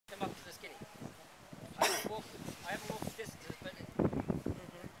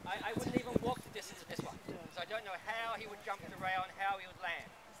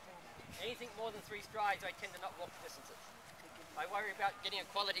more than 3 strides, I tend to not walk the distances. I worry about getting a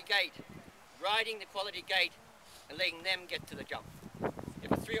quality gait, riding the quality gait, and letting them get to the jump.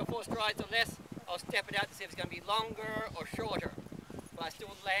 If it's 3 or 4 strides or less, I'll step it out to see if it's going to be longer or shorter. But I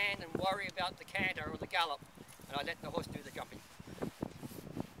still land and worry about the canter or the gallop, and I let the horse do the jumping.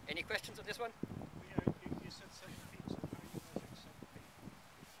 Any questions on this one? You said 7 feet, so how are you measuring 7 feet?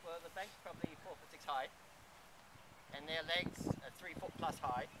 Well, the bank's probably 4 foot 6 high, and their legs are 3 foot plus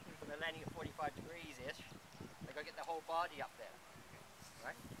high, so they're landing at 45 degrees-ish. They've got to get the whole body up there,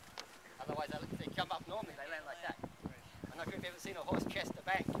 right? Otherwise, if they jump up normally, they land like that. I'm not sure if you've ever seen a horse chest the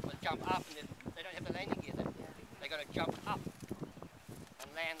bank, but jump up and they don't have the landing gear there. They've got to jump up and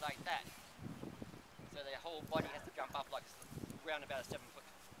land like that. So their whole body has to jump up like around about a 7 foot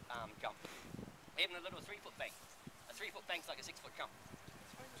jump. Even a little 3 foot bank. A 3 foot bank's like a 6 foot jump.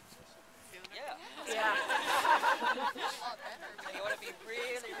 Yeah. Yeah. So you want to be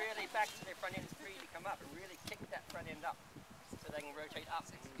really, really back to their front end's free to come up and really kick that front end up so they can rotate up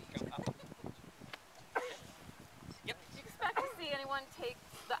and jump up. Yep. Do you expect to see anyone take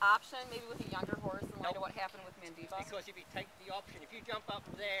the option, maybe with a younger horse, in light of what happened with Mandiba? Because if you take the option, if you jump up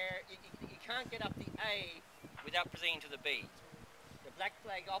there, you can't get up the A without proceeding to the B. The black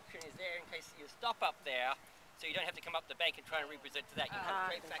flag option is there in case you stop up there, so you don't have to come up the bank and try and represent to that. You come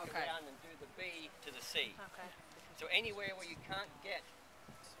straight back around and do the B to the C. Okay. So anywhere where you can't get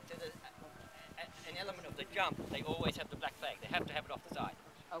to an element of the jump, they always have the black flag. They have to have it off the side.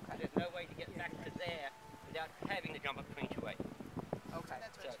 Okay. There's no way to get back to there without having the jump up between 2A. Okay.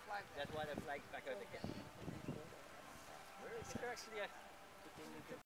 So that's why the flag's back over here. Is there actually a